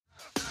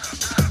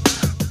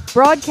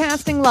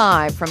Broadcasting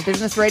live from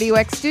Business Radio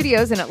X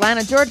studios in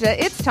Atlanta,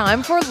 Georgia, it's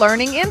time for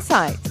Learning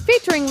Insights,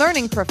 featuring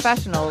learning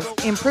professionals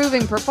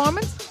improving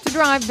performance to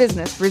drive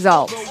business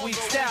results.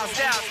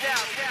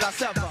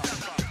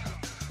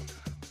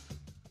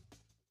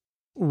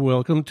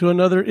 Welcome to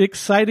another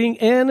exciting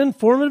and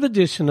informative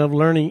edition of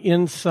Learning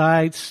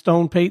Insights.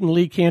 Stone Payton,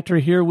 Lee Cantor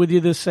here with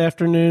you this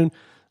afternoon.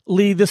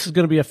 Lee, this is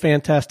going to be a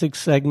fantastic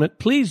segment.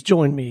 Please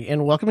join me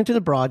in welcoming to the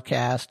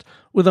broadcast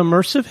with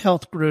Immersive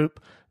Health Group,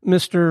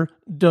 Mr.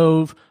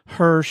 Dov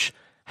Hirsch.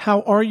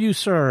 How are you,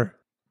 sir?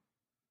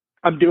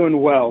 I'm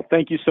doing well.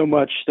 Thank you so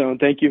much, Stone.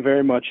 Thank you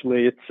very much,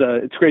 Lee.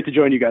 It's great to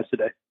join you guys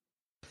today.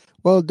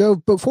 Well,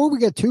 Dov, before we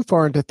get too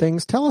far into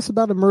things, tell us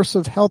about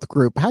Immersive Health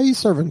Group. How are you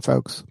serving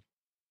folks?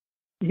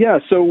 Yeah,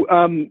 so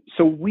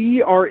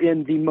we are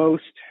in the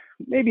most,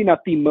 maybe not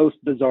the most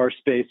bizarre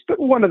space, but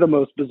one of the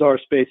most bizarre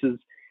spaces.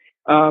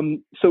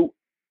 So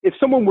if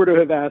someone were to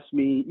have asked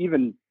me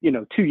even,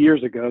 2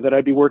 years ago that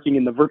I'd be working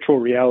in the virtual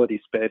reality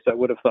space, I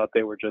would have thought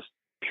they were just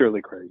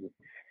purely crazy.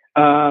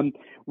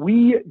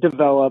 We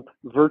develop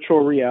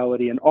virtual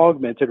reality and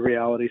augmented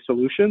reality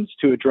solutions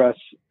to address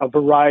a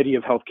variety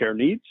of healthcare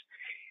needs,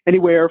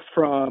 anywhere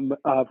from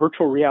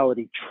virtual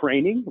reality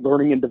training,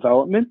 learning and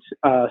development,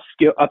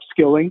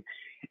 upskilling,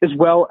 as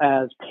well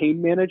as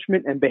pain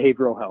management and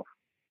behavioral health.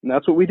 And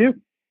that's what we do.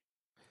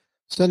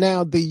 So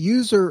now the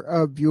user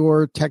of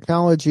your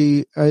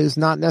technology is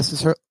not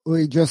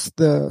necessarily just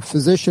the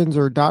physicians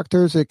or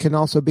doctors. It can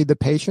also be the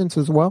patients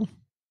as well.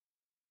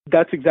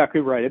 That's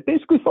exactly right. It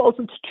basically falls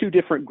into two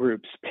different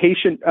groups,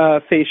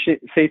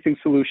 patient-facing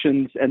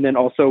solutions and then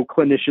also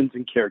clinicians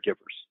and caregivers.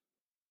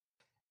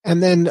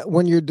 And then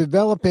when you're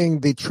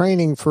developing the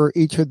training for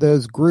each of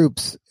those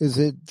groups, is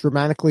it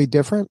dramatically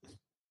different?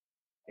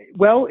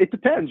 Well, it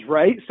depends,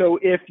 right? So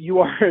if you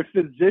are a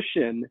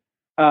physician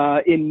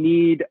in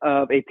need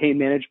of a pain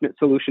management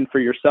solution for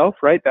yourself,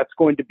 right, that's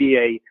going to be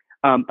a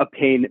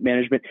pain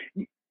management.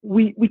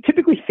 We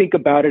typically think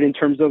about it in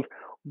terms of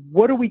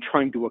what are we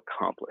trying to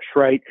accomplish,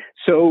 right?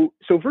 So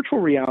virtual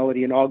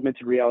reality and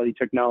augmented reality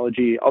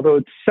technology, although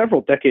it's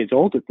several decades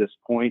old at this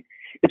point,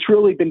 it's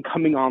really been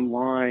coming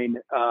online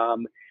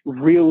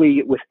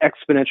really with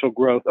exponential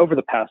growth over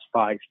the past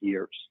 5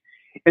 years.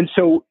 And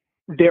so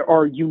there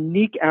are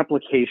unique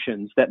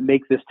applications that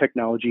make this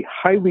technology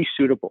highly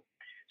suitable.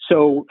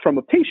 So from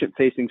a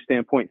patient-facing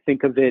standpoint,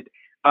 think of it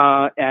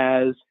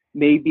as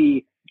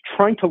maybe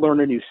trying to learn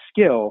a new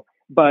skill,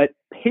 but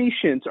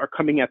patients are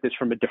coming at this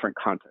from a different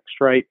context,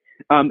 right?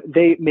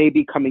 They may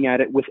be coming at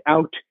it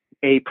without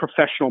a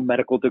professional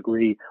medical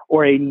degree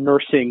or a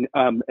nursing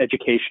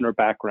education or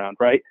background,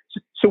 right?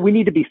 So we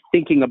need to be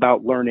thinking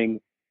about learning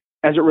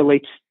as it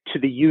relates to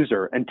the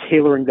user and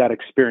tailoring that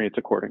experience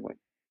accordingly.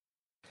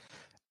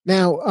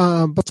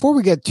 Now, before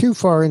we get too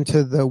far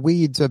into the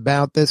weeds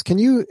about this, can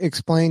you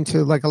explain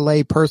to like a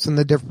lay person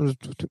the difference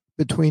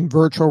between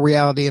virtual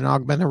reality and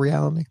augmented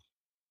reality?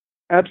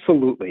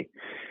 Absolutely.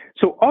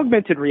 So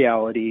augmented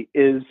reality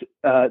is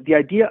the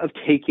idea of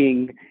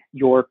taking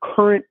your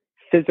current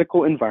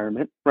physical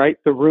environment, right,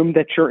 the room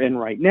that you're in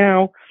right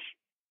now,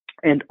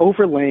 and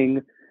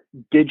overlaying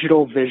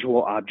digital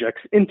visual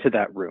objects into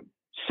that room.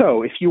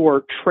 So if you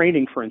are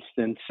training, for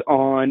instance,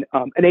 on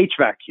an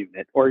HVAC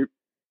unit or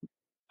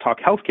talk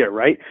healthcare,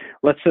 right?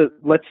 Let's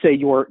say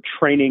you're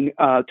training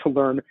to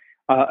learn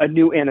a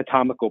new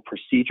anatomical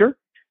procedure.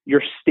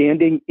 You're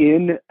standing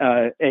in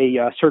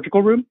a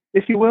surgical room,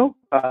 if you will,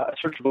 a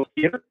surgical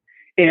theater,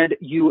 and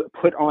you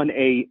put on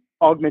a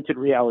augmented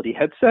reality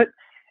headset.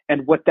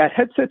 And what that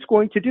headset's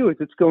going to do is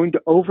it's going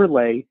to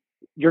overlay.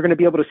 You're going to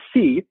be able to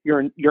see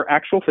your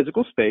actual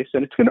physical space,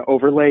 and it's going to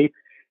overlay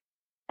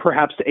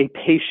perhaps a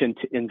patient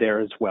in there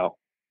as well.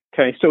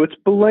 Okay, so it's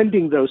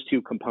blending those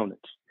two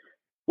components.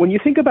 When you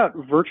think about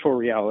virtual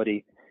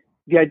reality,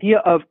 the idea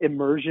of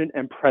immersion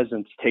and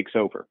presence takes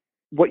over.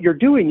 What you're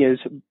doing is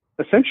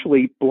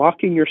essentially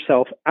blocking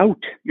yourself out.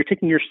 You're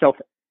taking yourself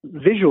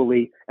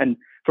visually and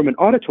from an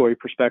auditory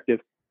perspective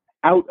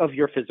out of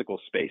your physical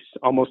space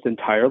almost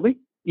entirely.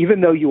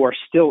 Even though you are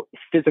still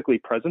physically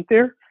present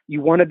there,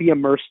 you want to be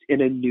immersed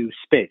in a new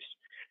space.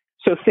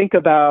 So think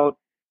about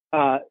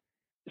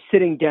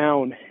sitting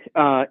down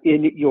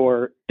in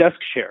your desk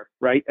chair,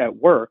 right, at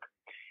work,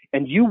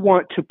 and you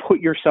want to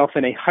put yourself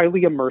in a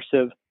highly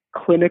immersive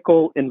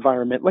clinical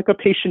environment, like a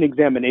patient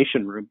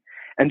examination room,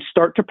 and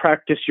start to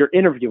practice your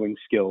interviewing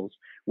skills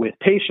with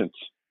patients,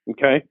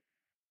 okay?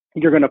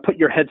 You're going to put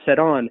your headset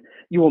on.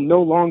 You will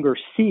no longer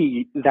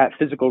see that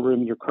physical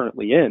room you're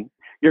currently in.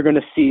 You're going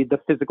to see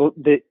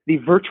the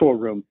virtual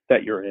room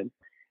that you're in.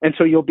 And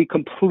so you'll be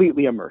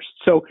completely immersed.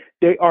 So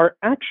they are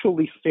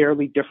actually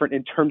fairly different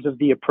in terms of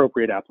the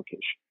appropriate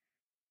application.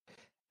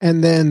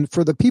 And then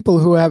for the people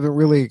who haven't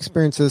really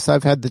experienced this,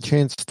 I've had the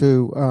chance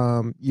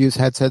to use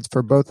headsets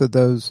for both of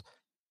those.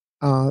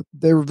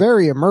 They're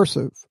very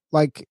immersive.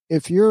 Like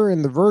if you're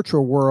in the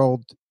virtual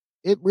world,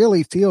 it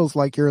really feels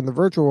like you're in the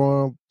virtual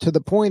world to the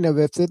point of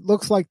if it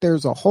looks like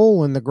there's a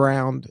hole in the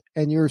ground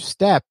and your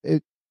step,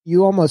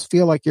 you almost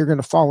feel like you're going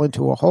to fall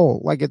into a hole.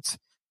 Like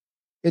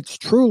it's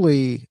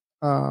truly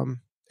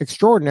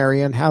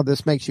extraordinary in how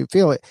this makes you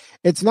feel.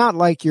 It's not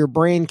like your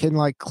brain can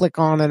like click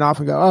on and off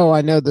and go, oh,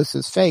 I know this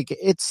is fake.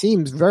 It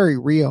seems very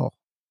real.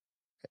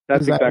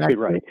 That's exactly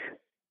right.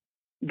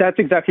 That's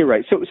exactly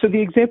right. So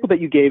the example that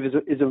you gave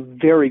is a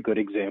very good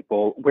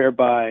example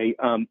whereby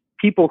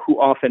people who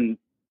often,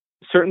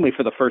 certainly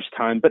for the first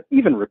time, but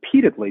even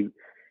repeatedly,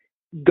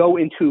 go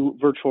into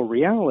virtual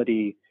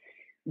reality,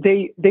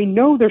 they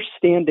know they're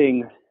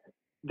standing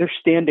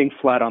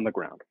flat on the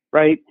ground,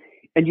 right?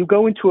 And you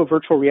go into a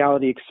virtual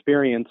reality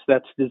experience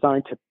that's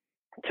designed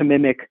to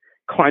mimic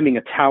climbing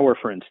a tower,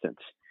 for instance,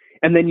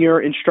 and then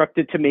you're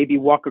instructed to maybe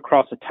walk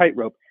across a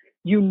tightrope.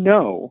 You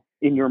know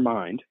in your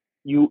mind,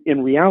 you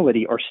in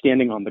reality are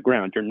standing on the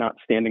ground. You're not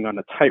standing on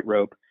a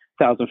tightrope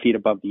 1,000 feet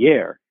above the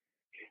air.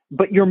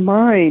 But your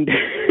mind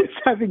is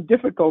having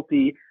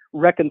difficulty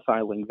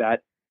reconciling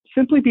that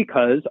simply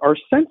because our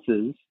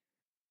senses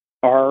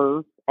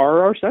are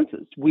our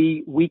senses.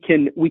 We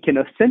can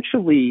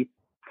essentially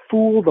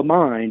fool the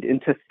mind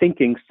into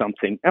thinking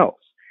something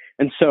else.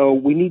 And so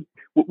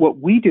what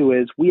we do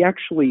is we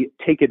actually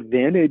take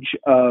advantage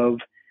of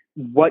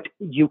what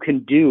you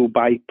can do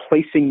by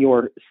placing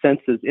your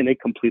senses in a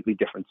completely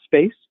different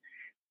space.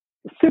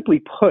 Simply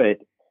put,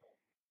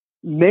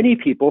 many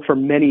people for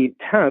many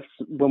tests,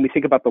 when we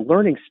think about the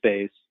learning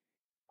space,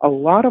 a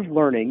lot of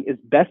learning is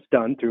best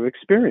done through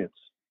experience.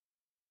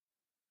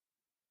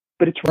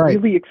 But it's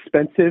really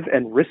expensive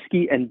and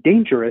risky and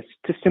dangerous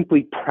to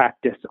simply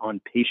practice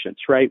on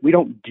patients, right? We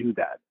don't do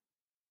that.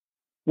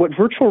 What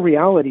virtual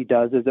reality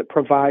does is it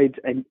provides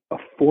an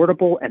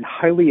affordable and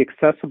highly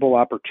accessible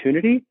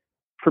opportunity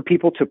for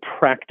people to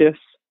practice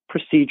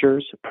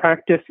procedures,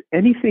 practice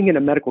anything in a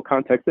medical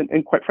context,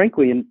 and quite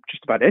frankly, in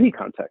just about any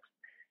context,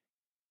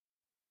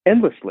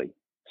 endlessly,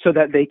 so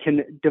that they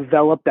can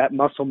develop that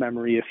muscle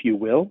memory, if you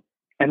will,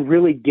 and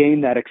really gain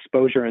that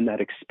exposure and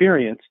that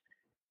experience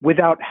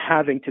without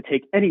having to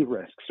take any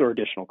risks or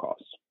additional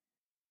costs.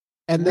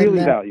 And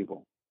really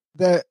valuable.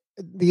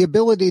 The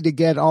ability to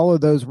get all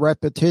of those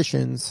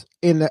repetitions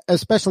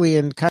especially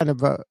in kind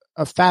of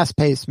a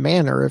fast-paced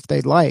manner, if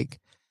they like,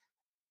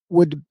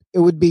 it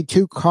would be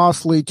too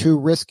costly, too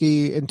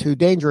risky, and too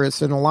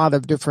dangerous in a lot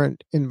of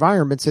different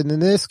environments. And in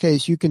this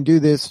case, you can do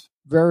this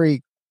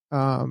very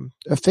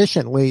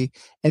efficiently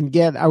and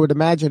get, I would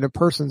imagine, a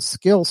person's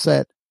skill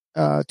set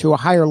to a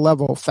higher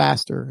level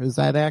faster. Is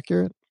that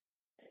accurate?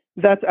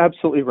 That's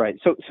absolutely right.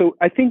 So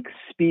I think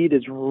speed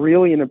is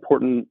really an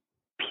important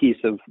piece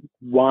of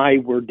why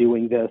we're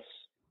doing this,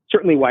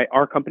 certainly why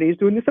our company is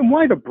doing this, and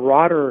why the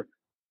broader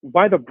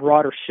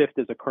shift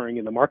is occurring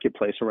in the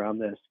marketplace around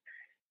this.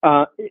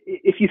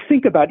 If you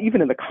think about,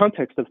 even in the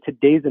context of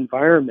today's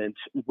environment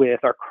with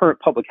our current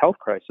public health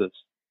crisis,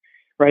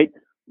 right?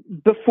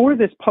 Before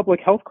this public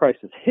health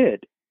crisis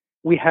hit,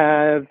 we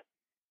have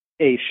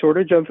a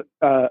shortage of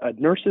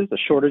nurses, a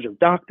shortage of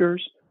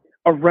doctors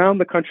around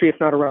the country, if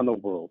not around the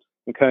world,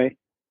 okay?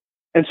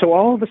 And so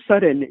all of a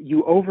sudden,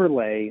 you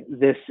overlay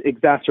this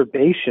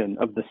exacerbation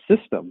of the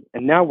system,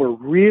 and now we're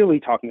really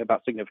talking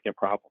about significant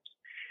problems.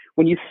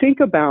 When you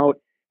think about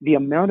the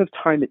amount of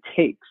time it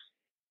takes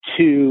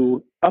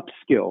to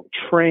upskill,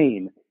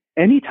 train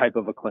any type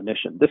of a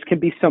clinician, this can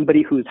be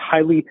somebody who's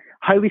highly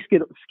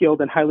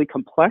skilled and highly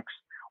complex,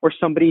 or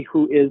somebody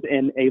who is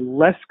in a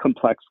less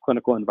complex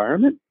clinical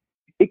environment,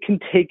 it can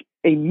take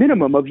a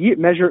minimum of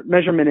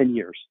measurement in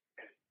years.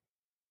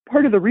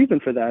 Part of the reason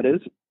for that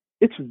is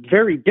it's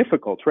very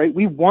difficult, right?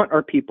 We want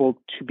our people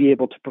to be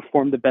able to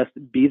perform the best,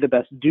 be the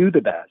best, do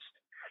the best.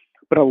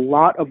 But a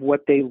lot of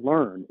what they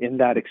learn in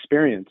that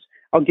experience,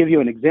 I'll give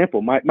you an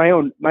example. My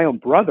own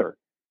brother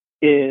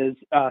is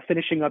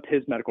finishing up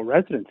his medical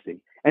residency,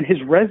 and his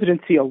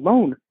residency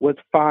alone was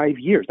 5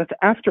 years. That's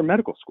after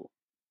medical school.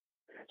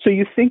 So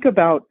you think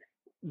about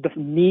the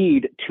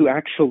need to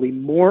actually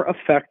more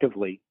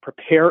effectively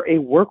prepare a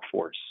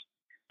workforce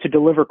to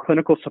deliver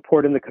clinical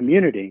support in the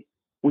community.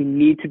 We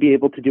need to be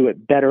able to do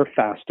it better,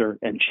 faster,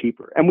 and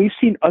cheaper. And we've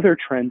seen other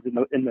trends in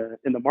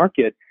the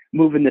market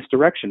move in this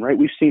direction, right?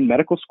 We've seen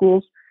medical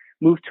schools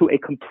move to a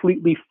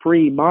completely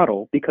free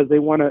model because they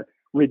want to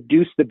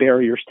reduce the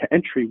barriers to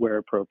entry where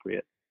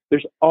appropriate.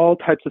 There's all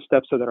types of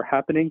steps that are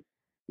happening.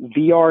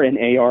 VR and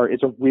AR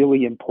is a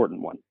really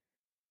important one.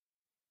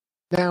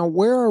 Now,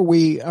 where are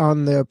we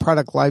on the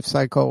product life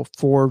cycle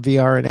for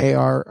VR and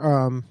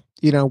AR?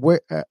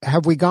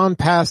 Have we gone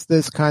past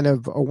this kind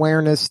of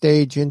awareness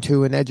stage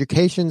into an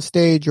education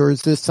stage, or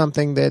is this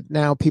something that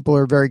now people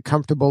are very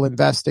comfortable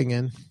investing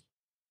in?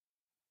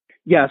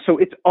 Yeah, so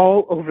it's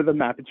all over the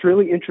map. It's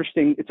really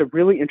interesting. It's a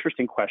really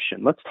interesting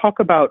question. Let's talk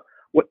about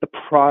what the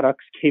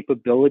product's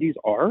capabilities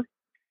are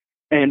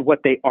and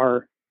what they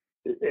are,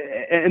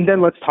 and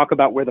then let's talk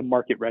about where the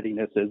market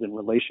readiness is in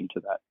relation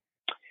to that.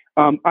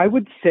 I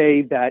would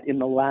say that in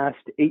the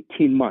last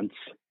 18 months,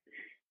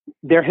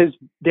 there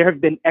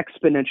have been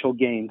exponential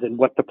gains in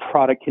what the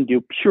product can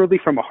do purely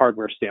from a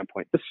hardware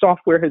standpoint. The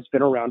software has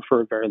been around for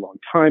a very long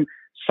time.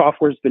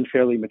 Software's been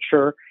fairly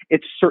mature.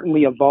 It's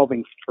certainly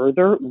evolving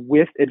further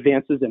with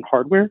advances in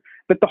hardware,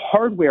 but the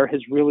hardware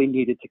has really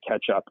needed to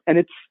catch up, and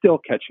it's still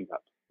catching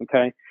up,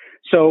 okay?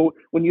 So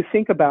when you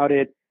think about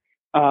it,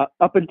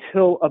 up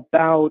until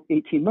about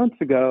 18 months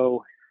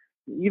ago,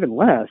 even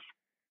less,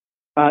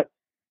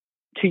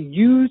 to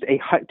use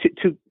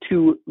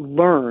to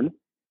learn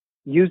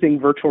using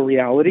virtual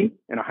reality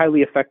in a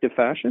highly effective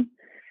fashion,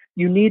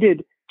 you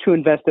needed to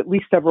invest at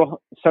least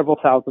several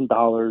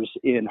 $1,000s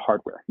in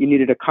hardware. You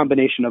needed a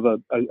combination of a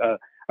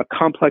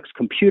complex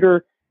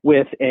computer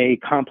with a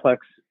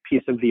complex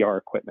piece of VR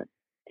equipment.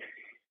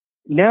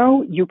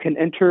 Now you can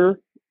enter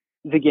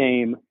the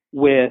game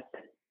with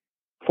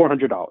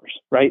 $400,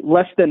 right?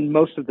 Less than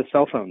most of the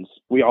cell phones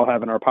we all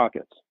have in our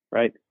pockets,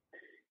 right?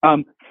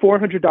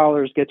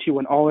 $400 gets you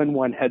an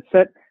all-in-one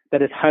headset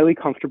that is highly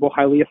comfortable,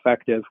 highly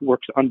effective,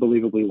 works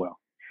unbelievably well.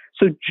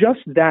 So just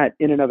that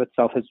in and of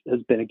itself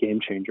has been a game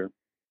changer.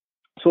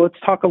 So let's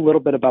talk a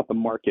little bit about the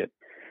market.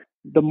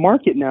 The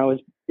market now is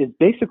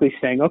basically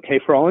saying, okay,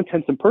 for all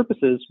intents and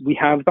purposes, we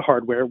have the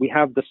hardware, we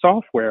have the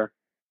software.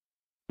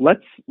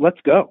 Let's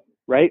go,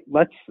 right?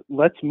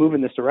 Let's move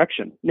in this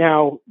direction.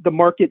 Now, the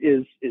market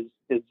is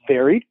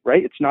varied,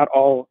 right? It's not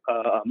all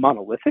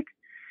monolithic,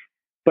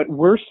 but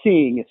we're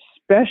seeing,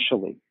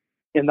 especially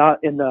in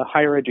the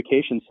higher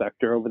education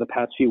sector over the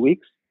past few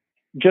weeks,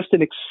 just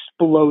an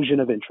explosion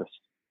of interest,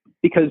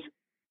 because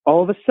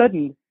all of a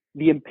sudden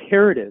the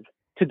imperative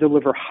to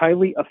deliver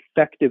highly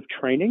effective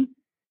training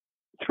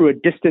through a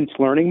distance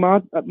learning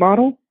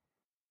model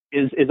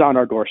is on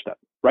our doorstep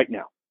right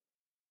now.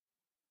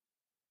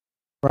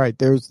 Right.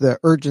 There's the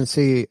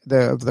urgency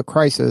of the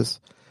crisis,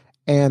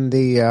 and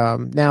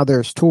now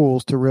there's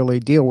tools to really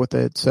deal with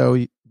it.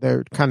 So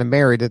they're kind of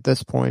married at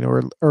this point,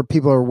 or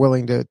people are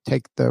willing to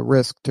take the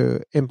risk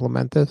to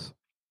implement this.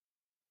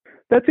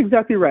 That's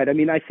exactly right. I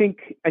mean, I think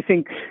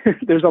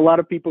there's a lot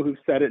of people who've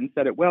said it and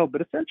said it well,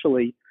 but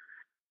essentially,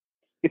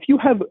 if you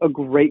have a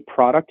great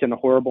product in a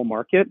horrible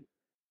market,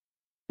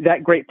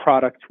 that great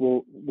product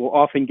will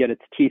often get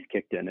its teeth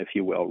kicked in, if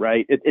you will,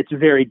 right? It's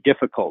very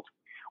difficult.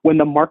 When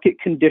the market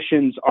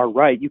conditions are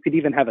right, you could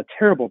even have a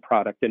terrible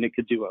product and it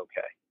could do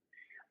okay.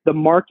 The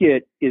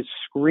market is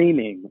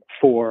screaming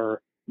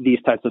for these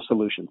types of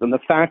solutions. And the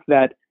fact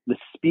that the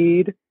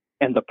speed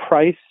and the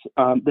price,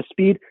 the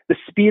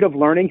speed of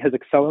learning has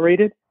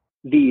accelerated,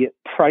 the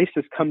price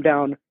has come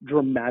down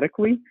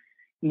dramatically.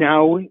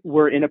 Now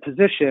we're in a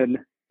position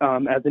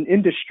as an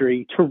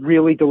industry to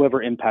really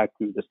deliver impact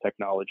through this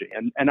technology.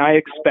 And I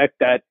expect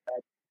that,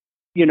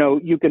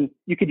 you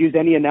could use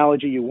any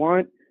analogy you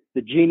want,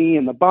 the genie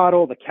in the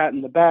bottle, the cat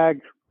in the bag.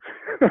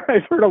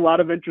 I've heard a lot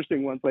of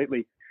interesting ones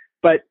lately,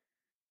 but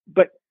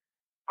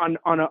on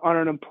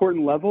an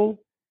important level,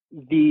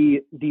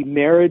 the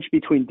marriage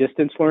between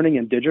distance learning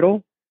and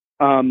digital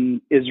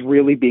is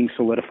really being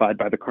solidified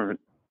by the current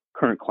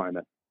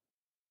climate.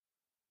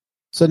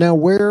 So now,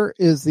 where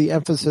is the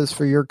emphasis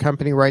for your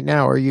company right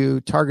now? Are you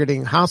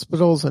targeting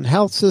hospitals and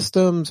health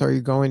systems? Are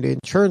you going to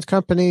insurance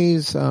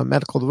companies,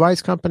 medical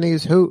device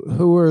companies?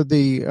 Who are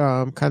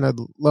the kind of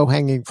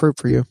low-hanging fruit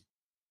for you?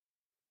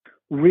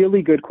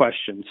 Really good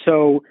question.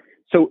 So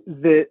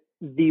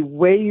the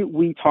way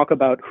we talk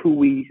about who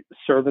we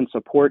serve and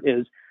support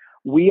is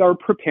we are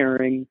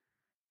preparing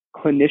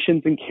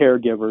clinicians and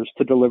caregivers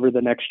to deliver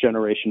the next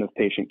generation of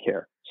patient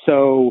care.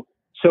 So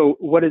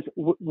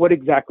what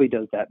exactly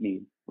does that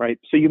mean, right?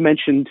 So you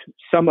mentioned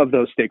some of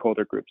those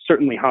stakeholder groups.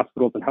 Certainly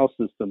hospitals and health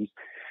systems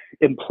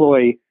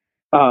employ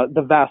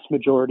the vast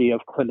majority of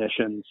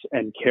clinicians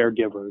and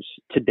caregivers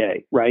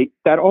today, right?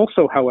 That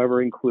also,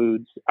 however,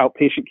 includes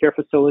outpatient care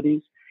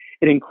facilities.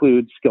 It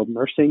includes skilled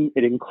nursing.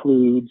 It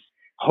includes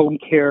home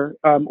care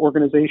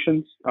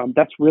organizations.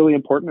 That's really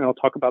important, and I'll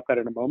talk about that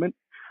in a moment.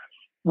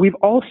 We've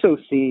also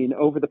seen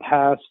over the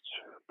past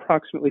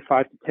approximately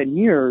 5 to 10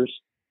 years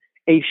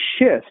a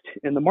shift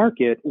in the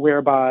market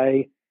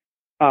whereby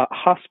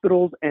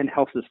hospitals and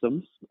health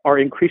systems are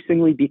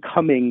increasingly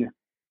becoming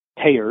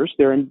payers.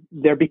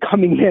 They're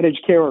becoming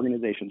managed care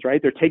organizations,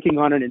 right? They're taking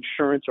on an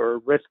insurance or a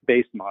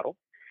risk-based model.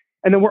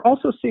 And then we're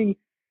also seeing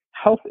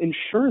health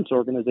insurance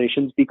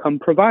organizations become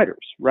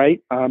providers,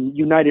 right?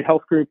 United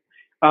Health Group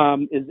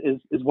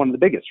is one of the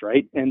biggest,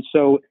 right? And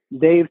so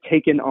they've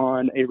taken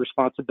on a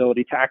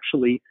responsibility to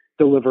actually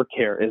deliver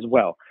care as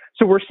well.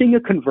 So we're seeing a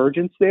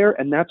convergence there,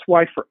 and that's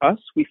why for us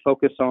we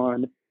focus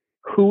on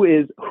who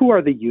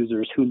are the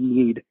users who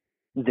need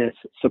this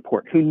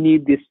support, who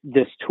need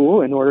this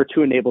tool in order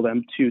to enable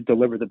them to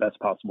deliver the best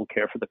possible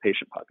care for the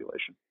patient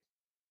population.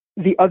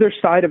 The other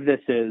side of this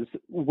is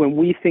when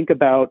we think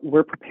about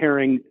we're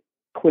preparing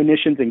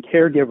clinicians and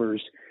caregivers,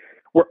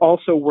 we're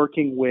also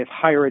working with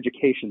higher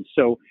education,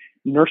 so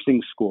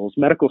nursing schools,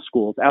 medical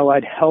schools,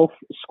 allied health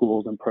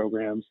schools and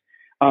programs,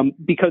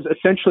 because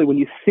essentially when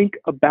you think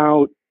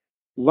about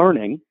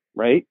learning,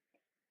 right,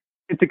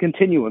 it's a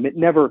continuum. It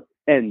never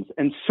ends.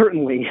 And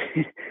certainly,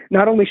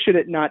 not only should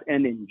it not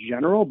end in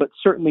general, but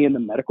certainly in the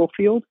medical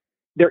field,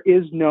 there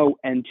is no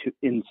end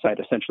in sight,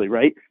 essentially,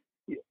 right?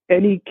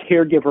 Any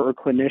caregiver or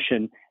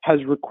clinician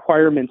has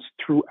requirements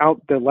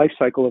throughout the life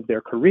cycle of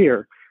their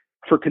career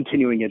for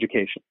continuing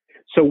education.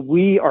 So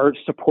we are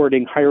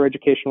supporting higher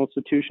educational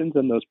institutions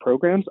and those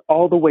programs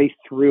all the way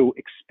through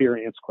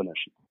experienced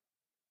clinicians.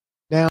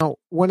 Now,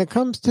 when it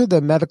comes to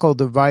the medical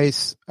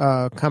device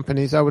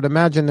companies, I would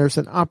imagine there's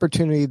an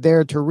opportunity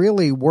there to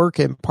really work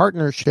in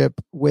partnership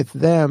with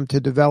them to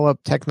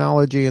develop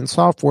technology and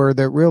software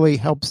that really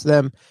helps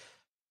them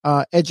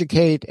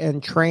educate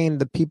and train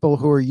the people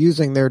who are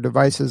using their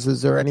devices.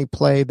 Is there any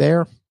play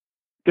there?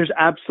 There's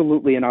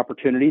absolutely an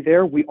opportunity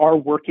there. We are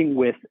working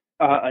with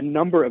a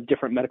number of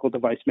different medical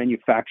device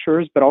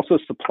manufacturers, but also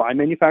supply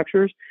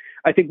manufacturers.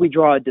 I think we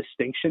draw a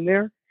distinction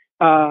there.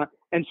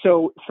 And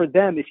so for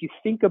them, if you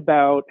think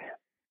about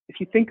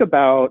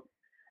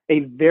a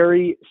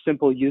very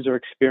simple user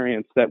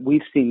experience that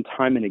we've seen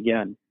time and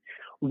again,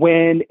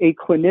 when a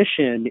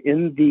clinician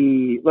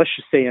let's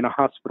just say in a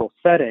hospital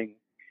setting,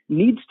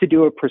 needs to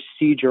do a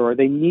procedure or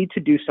they need to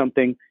do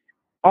something,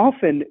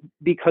 often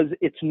because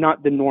it's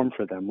not the norm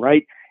for them,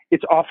 right?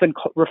 It's often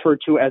referred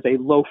to as a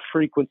low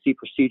frequency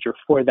procedure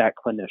for that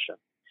clinician.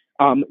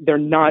 They're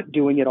not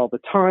doing it all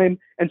the time.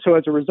 And so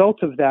as a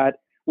result of that,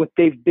 what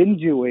they've been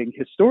doing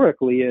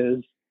historically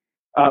is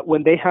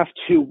when they have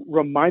to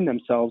remind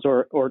themselves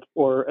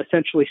or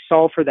essentially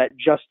solve for that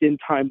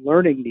just-in-time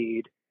learning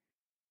need,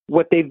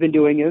 what they've been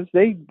doing is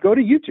they go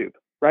to YouTube,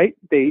 right?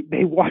 They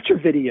watch a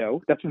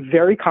video. That's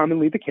very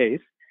commonly the case.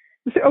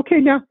 They say, okay,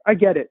 now I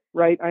get it,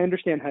 right? I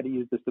understand how to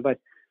use this device.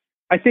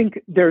 I think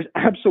there's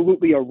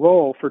absolutely a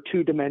role for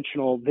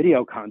two-dimensional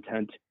video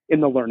content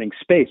in the learning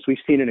space. We've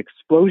seen an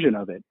explosion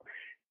of it.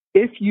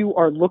 If you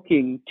are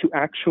looking to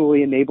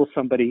actually enable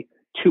somebody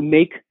to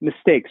make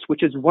mistakes,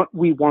 which is what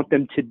we want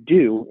them to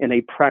do in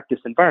a practice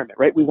environment,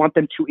 right? We want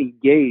them to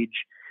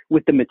engage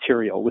with the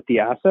material, with the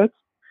assets.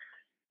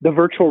 The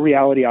virtual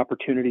reality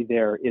opportunity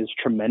there is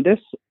tremendous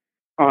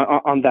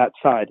on that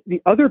side.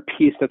 The other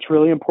piece that's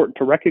really important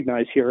to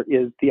recognize here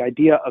is the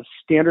idea of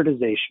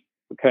standardization,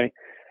 okay?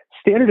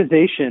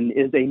 Standardization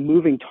is a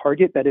moving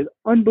target that is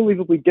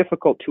unbelievably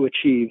difficult to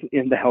achieve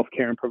in the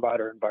healthcare and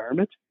provider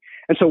environment.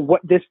 And so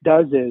what this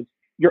does is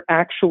you're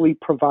actually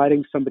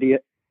providing somebody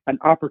an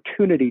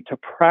opportunity to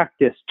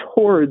practice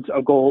towards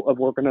a goal of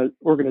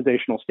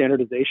organizational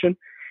standardization,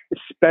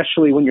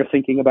 especially when you're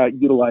thinking about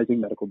utilizing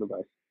medical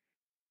device.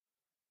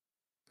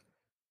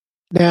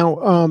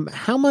 Now,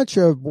 how much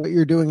of what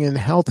you're doing in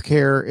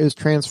healthcare is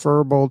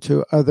transferable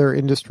to other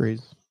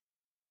industries?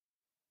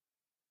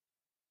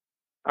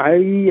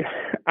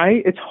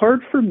 It's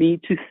hard for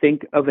me to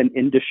think of an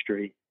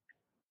industry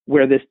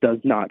where this does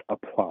not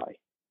apply.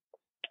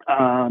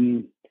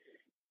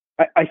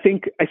 I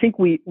think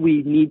we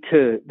need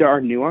to, there are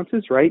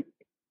nuances, right?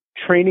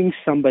 Training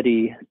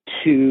somebody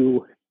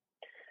to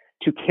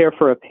care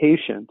for a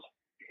patient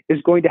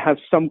is going to have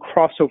some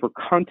crossover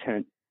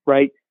content,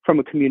 right, from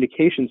a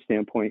communication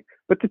standpoint,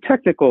 but the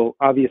technical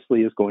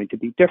obviously is going to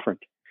be different.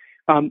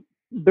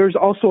 There's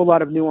also a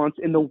lot of nuance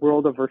in the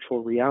world of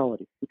virtual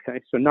reality,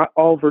 okay? So not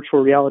all virtual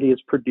reality is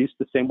produced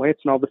the same way.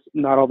 It's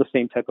not all the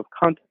same type of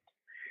content.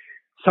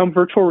 Some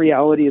virtual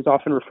reality is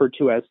often referred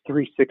to as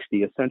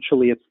 360.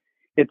 Essentially,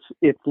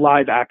 it's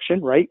live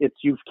action, right?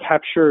 You've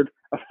captured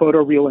a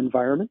photoreal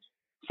environment.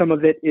 Some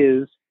of it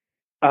is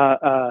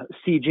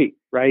CG,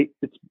 right?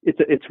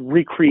 It's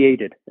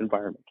recreated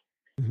environment.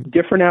 Mm-hmm.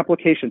 Different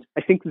applications.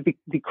 I think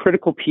the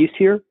critical piece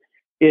here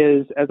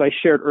is, as I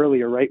shared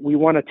earlier, right? We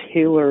want to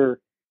tailor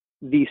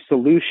the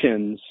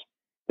solutions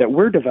that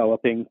we're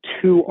developing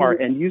to our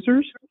end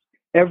users.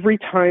 Every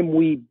time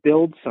we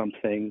build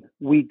something,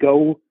 we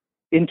go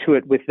into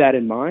it with that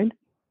in mind,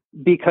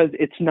 because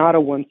it's not a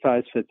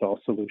one-size-fits-all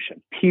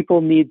solution.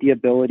 People need the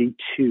ability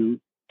to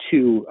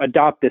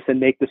adopt this and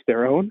make this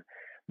their own,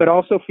 but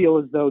also feel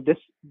as though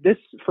this,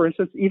 for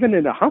instance, even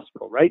in a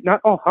hospital, right? Not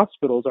all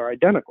hospitals are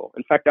identical.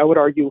 In fact, I would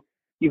argue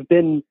you've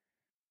been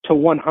to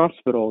one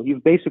hospital,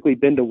 you've basically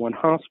been to one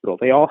hospital.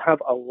 They all have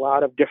a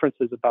lot of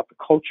differences about the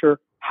culture,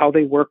 how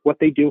they work, what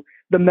they do,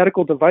 the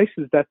medical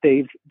devices that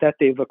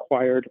they've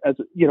acquired, as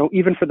you know,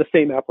 even for the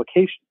same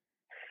application.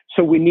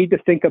 So we need to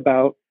think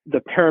about the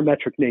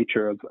parametric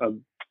nature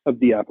of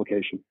the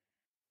application.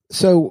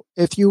 So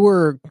if you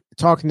were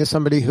talking to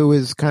somebody who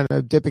is kind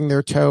of dipping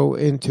their toe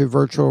into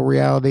virtual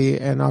reality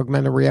and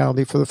augmented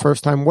reality for the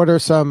first time, what are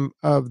some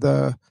of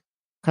the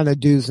kind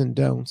of do's and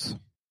don'ts?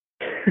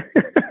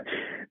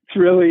 It's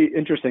really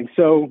interesting.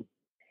 So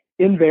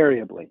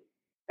invariably,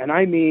 and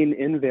I mean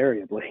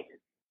invariably,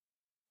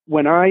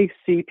 when I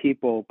see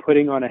people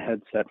putting on a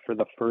headset for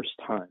the first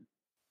time,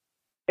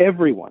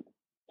 everyone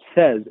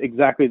says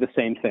exactly the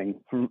same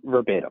thing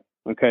verbatim,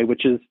 okay?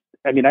 Which is,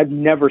 I mean, I've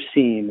never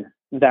seen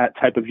that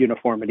type of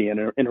uniformity in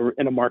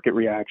a market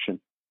reaction.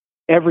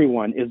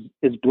 Everyone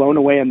is blown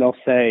away, and they'll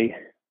say,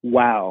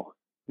 "Wow,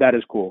 that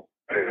is cool."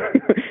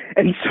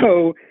 And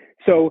so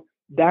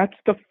that's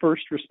the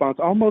first response,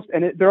 almost,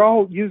 and they're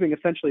all using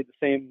essentially the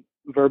same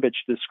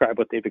verbiage to describe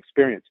what they've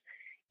experienced.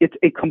 It's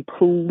a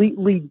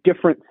completely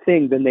different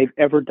thing than they've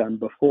ever done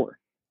before.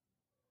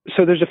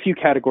 So there's a few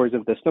categories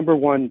of this. Number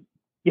one,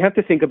 you have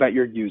to think about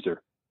your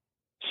user.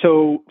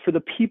 So for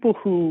the people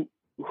who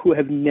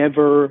have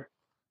never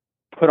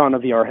put on a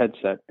VR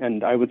headset,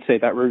 and I would say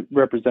that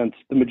represents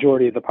the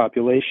majority of the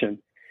population,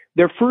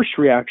 their first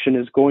reaction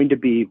is going to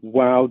be,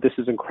 wow, this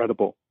is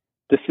incredible.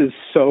 This is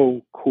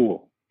so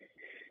cool.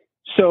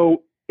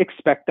 So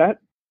expect that.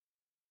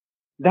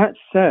 That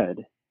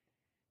said,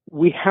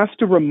 we have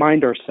to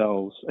remind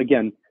ourselves,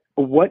 again,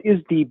 what is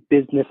the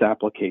business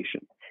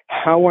application?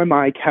 How am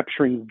I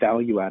capturing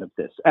value out of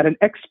this at an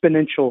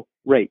exponential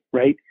rate,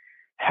 right?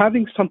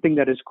 Having something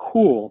that is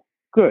cool,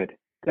 good.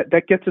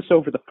 That gets us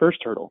over the first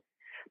hurdle.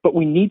 But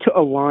we need to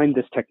align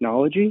this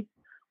technology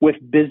with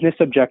business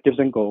objectives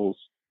and goals,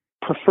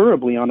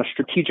 preferably on a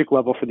strategic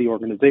level for the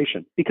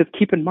organization. Because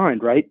keep in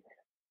mind, right,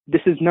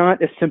 this is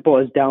not as simple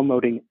as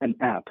downloading an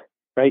app,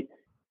 right?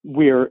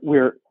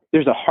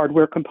 There's a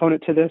hardware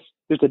component to this.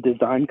 There's a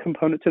design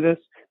component to this.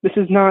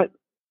 It's not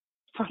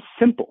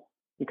simple,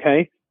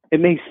 okay? It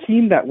may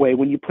seem that way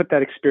when you put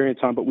that experience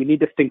on, but we need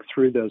to think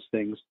through those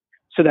things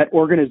so that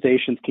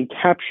organizations can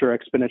capture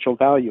exponential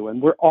value.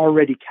 And we're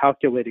already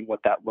calculating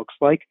what that looks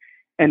like,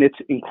 and it's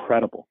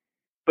incredible.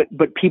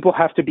 But people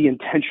have to be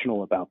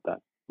intentional about that,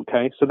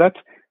 okay? So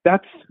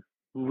that's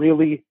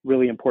really,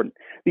 really important.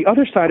 The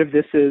other side of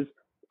this is,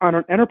 on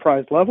an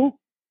enterprise level,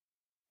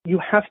 you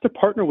have to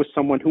partner with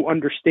someone who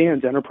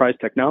understands enterprise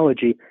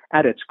technology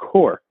at its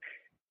core.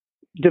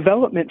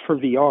 Development for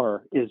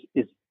VR is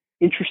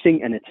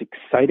interesting and it's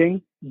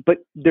exciting, but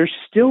there's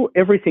still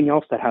everything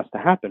else that has to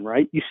happen,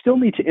 right? You still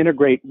need to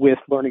integrate with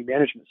learning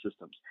management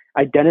systems,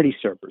 identity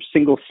servers,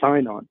 single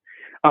sign-on,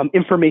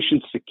 information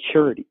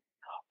security.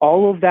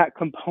 All of that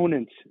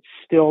components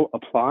still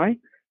apply.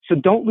 So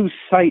don't lose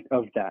sight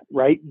of that,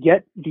 right?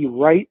 Get the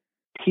right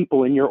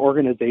people in your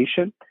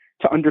organization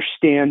to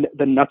understand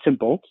the nuts and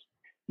bolts.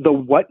 The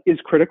what is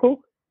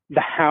critical,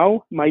 the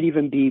how might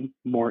even be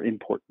more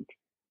important.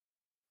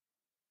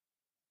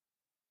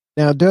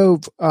 Now,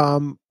 Dov,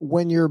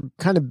 when you're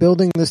kind of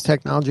building this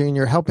technology and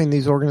you're helping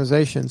these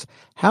organizations,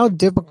 how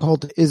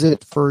difficult is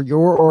it for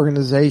your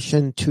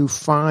organization to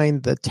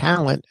find the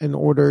talent in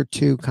order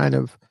to kind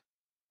of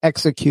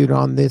execute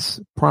on this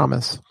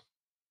promise?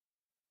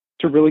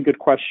 It's a really good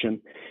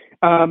question.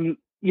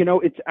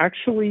 It's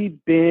actually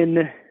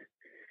been,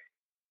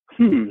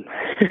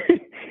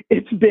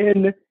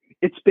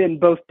 it's been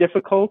both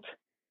difficult,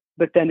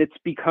 but then it's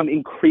become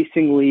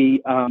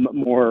increasingly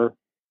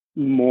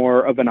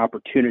more of an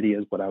opportunity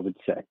is what I would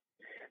say.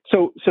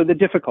 So the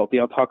difficulty,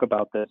 I'll talk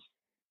about this.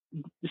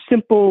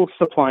 Simple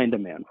supply and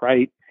demand,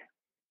 right?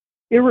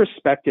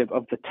 Irrespective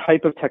of the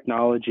type of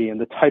technology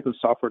and the type of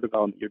software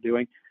development you're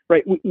doing,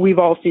 right? We've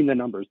all seen the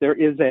numbers. There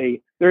is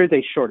a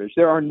shortage.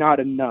 There are not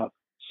enough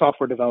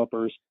software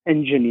developers,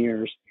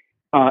 engineers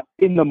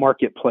in the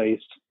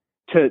marketplace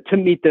to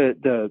meet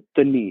the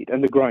need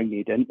and the growing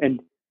need.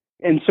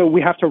 And so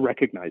we have to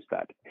recognize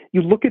that.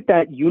 You look at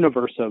that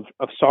universe of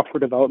software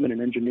development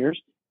and engineers,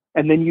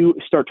 and then you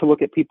start to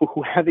look at people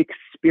who have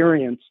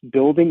experience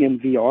building in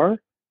VR.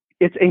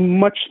 It's a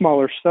much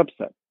smaller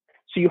subset.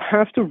 So you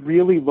have to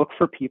really look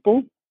for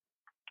people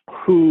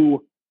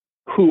who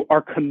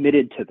are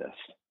committed to this,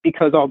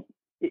 because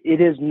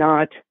it's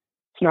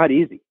not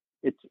easy.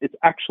 It's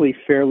actually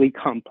fairly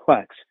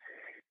complex.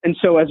 And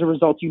so as a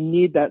result, you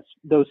need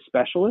those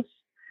specialists.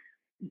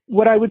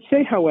 What I would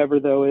say, however,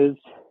 though, is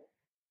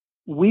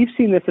we've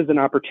seen this as an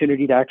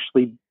opportunity to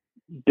actually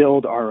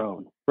build our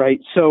own,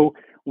 right? So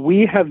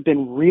we have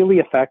been really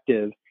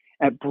effective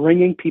at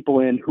bringing people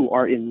in who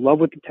are in love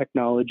with the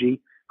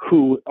technology,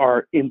 who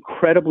are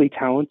incredibly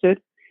talented,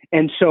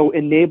 and so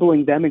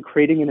enabling them and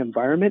creating an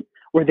environment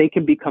where they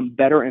can become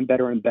better and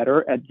better and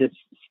better at this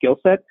skill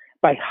set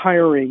by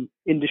hiring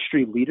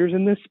industry leaders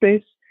in this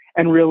space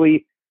and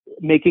really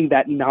making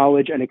that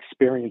knowledge and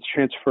experience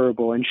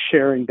transferable and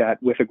sharing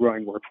that with a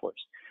growing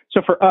workforce.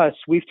 So for us,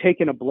 we've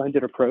taken a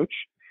blended approach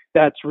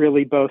that's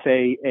really both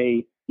a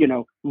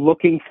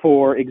looking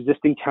for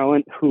existing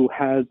talent who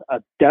has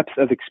a depth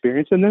of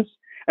experience in this,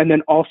 and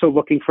then also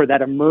looking for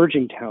that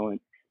emerging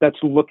talent that's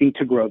looking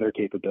to grow their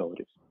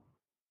capabilities.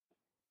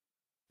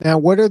 Now,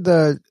 what are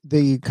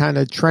the kind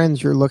of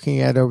trends you're looking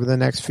at over the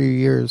next few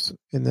years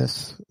in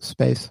this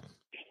space?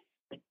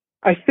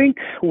 I think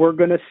we're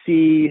going to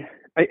see,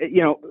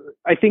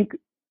 I think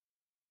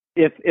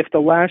if the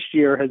last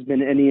year has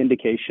been any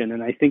indication,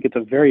 and I think it's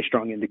a very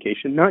strong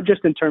indication, not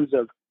just in terms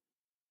of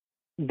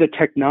the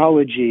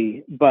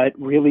technology, but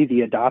really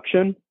the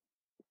adoption,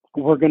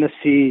 we're going to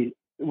see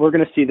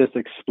this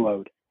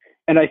explode.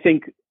 And I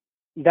think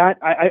that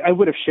I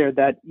would have shared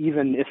that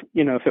even if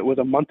it was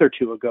a month or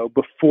two ago,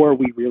 before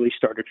we really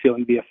started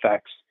feeling the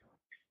effects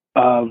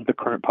of the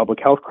current public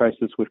health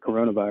crisis with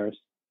coronavirus.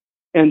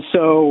 And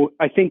so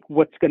I think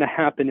what's going to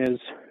happen is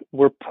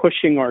we're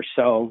pushing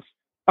ourselves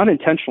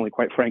unintentionally,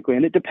 quite frankly,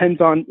 and it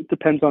depends on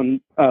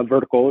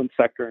vertical and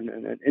sector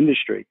and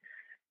industry.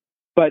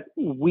 But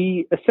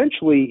we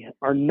essentially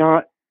we're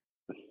not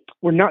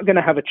going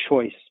to have a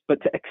choice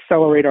but to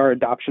accelerate our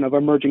adoption of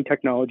emerging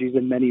technologies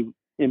in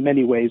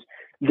many ways,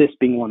 this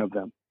being one of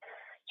them.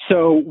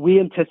 So we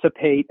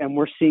anticipate, and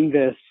we're seeing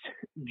this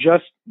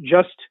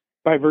just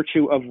by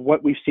virtue of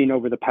what we've seen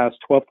over the past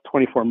 12 to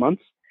 24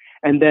 months,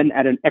 and then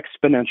at an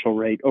exponential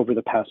rate over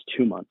the past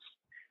 2 months.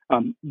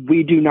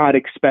 We do not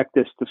expect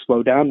this to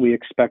slow down. We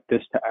expect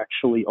this to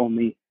actually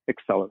only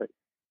accelerate.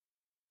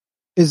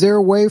 Is there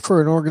a way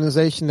for an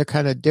organization to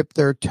kind of dip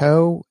their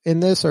toe in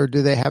this, or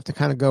do they have to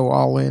kind of go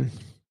all in?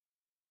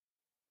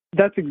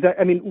 That's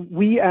I mean,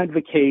 we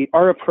advocate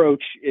our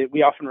approach.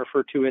 We often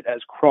refer to it as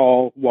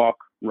crawl, walk,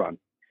 run.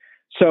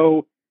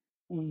 So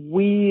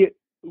we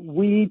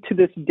to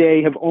this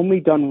day have only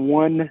done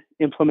one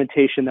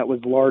implementation that was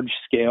large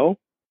scale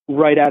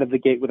right out of the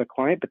gate with a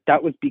client, but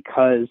that was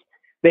because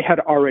they had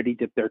already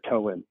dipped their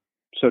toe in,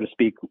 so to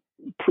speak,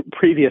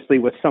 previously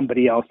with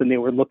somebody else, and they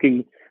were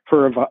looking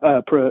for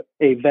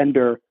a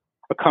vendor,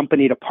 a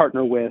company to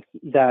partner with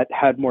that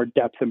had more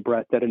depth and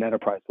breadth at an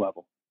enterprise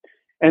level.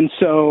 And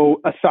so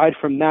aside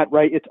from that,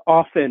 right, it's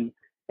often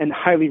and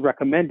highly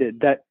recommended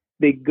that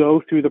they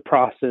go through the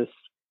process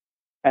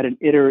at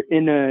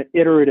in an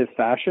iterative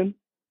fashion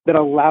that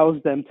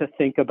allows them to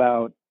think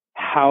about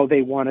how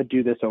they want to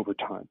do this over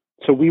time.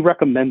 So we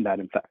recommend that,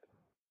 in fact.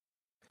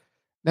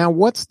 Now,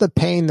 what's the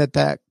pain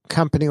that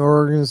company or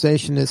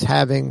organization is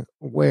having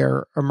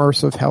where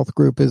Immersive Health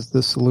Group is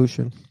the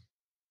solution?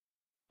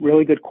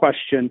 Really good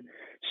question.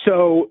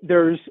 So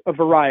there's a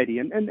variety.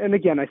 And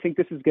again, I think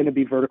this is going to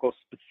be vertical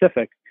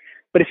specific.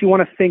 But if you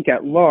want to think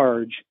at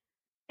large,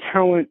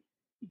 talent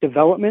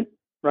development,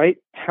 right?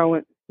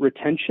 Talent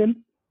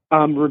retention,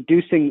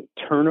 reducing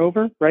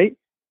turnover, right?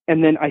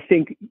 And then I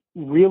think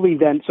really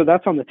then, so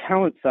that's on the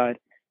talent side.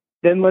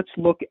 Then let's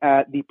look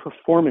at the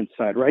performance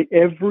side, right?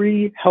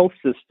 Every health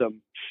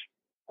system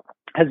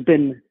has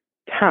been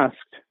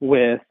tasked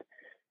with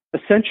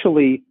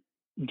essentially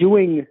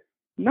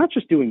not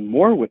just doing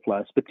more with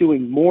less, but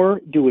doing more,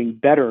 doing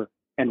better,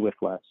 and with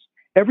less.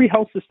 Every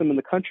health system in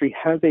the country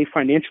has a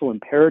financial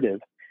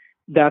imperative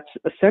that's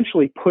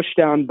essentially pushed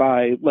down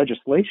by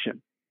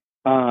legislation.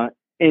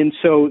 And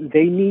so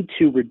they need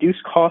to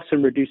reduce costs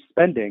and reduce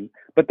spending,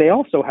 but they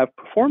also have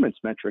performance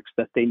metrics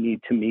that they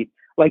need to meet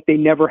like they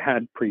never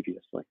had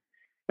previously.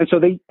 And so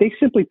they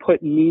simply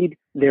need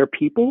their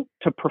people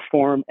to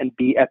perform and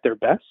be at their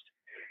best.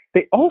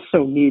 They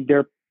also need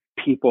their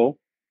people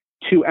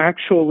to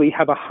actually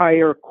have a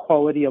higher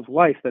quality of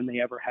life than they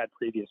ever had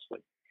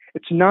previously.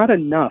 It's not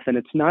enough and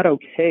it's not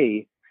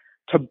okay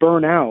to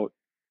burn out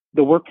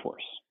the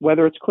workforce,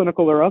 whether it's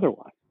clinical or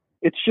otherwise.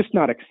 It's just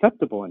not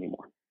acceptable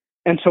anymore.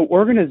 And so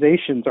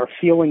organizations are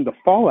feeling the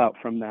fallout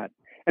from that.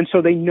 And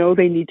so they know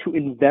they need to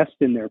invest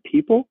in their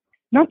people,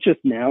 not just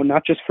now,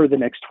 not just for the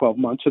next 12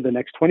 months or the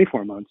next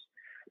 24 months,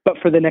 but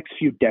for the next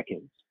few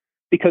decades.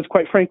 Because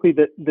quite frankly,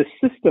 the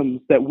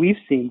systems that we've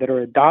seen that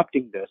are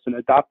adopting this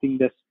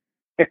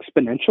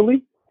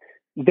exponentially,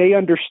 they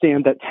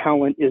understand that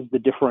talent is the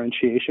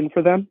differentiation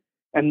for them.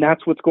 And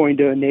that's what's going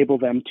to enable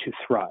them to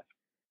thrive.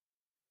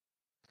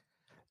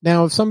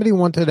 Now, if somebody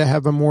wanted to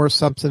have a more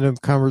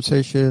substantive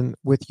conversation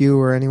with you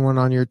or anyone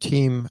on your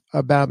team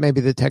about maybe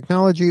the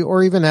technology,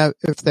 or even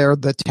if they're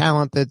the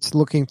talent that's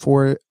looking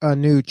for a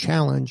new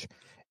challenge,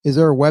 is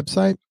there a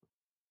website?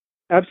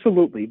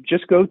 Absolutely.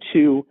 Just go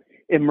to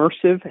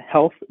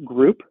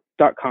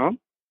immersivehealthgroup.com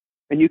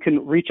and you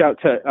can reach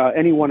out to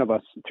any one of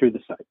us through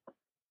the site.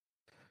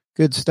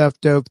 Good stuff,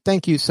 Dov.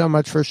 Thank you so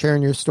much for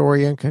sharing your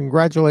story and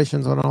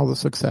congratulations on all the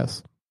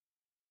success.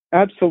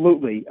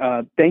 Absolutely.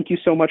 Thank you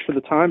so much for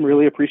the time.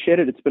 Really appreciate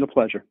it. It's been a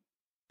pleasure.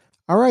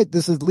 All right.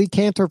 This is Lee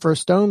Cantor for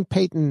Stone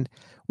Payton.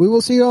 We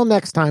will see you all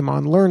next time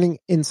on Learning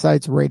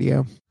Insights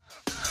Radio.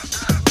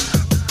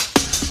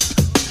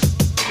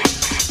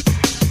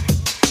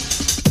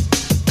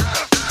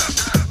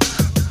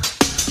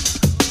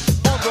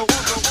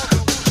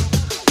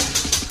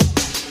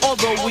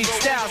 Although we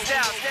style,